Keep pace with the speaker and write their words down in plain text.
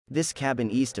This cabin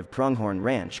east of Pronghorn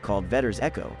Ranch called Vetter's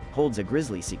Echo holds a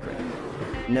grizzly secret.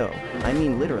 No, I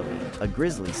mean literally, a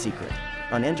grizzly secret.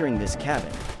 On entering this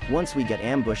cabin, once we get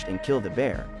ambushed and kill the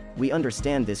bear, we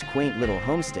understand this quaint little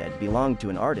homestead belonged to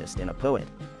an artist and a poet.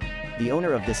 The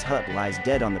owner of this hut lies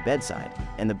dead on the bedside,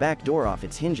 and the back door off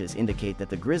its hinges indicate that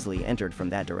the grizzly entered from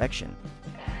that direction.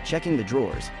 Checking the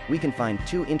drawers, we can find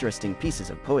two interesting pieces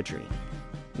of poetry.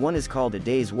 One is called A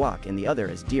Day's Walk and the other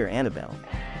is Dear Annabelle.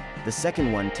 The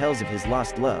second one tells of his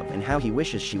lost love and how he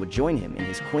wishes she would join him in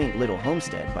his quaint little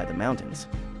homestead by the mountains.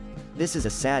 This is a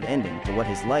sad ending to what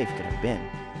his life could have been.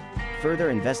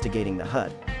 Further investigating the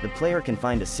hut, the player can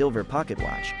find a silver pocket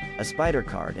watch, a spider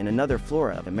card and another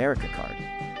Flora of America card.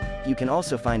 You can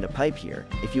also find a pipe here,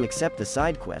 if you accept the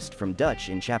side quest from Dutch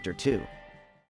in Chapter 2.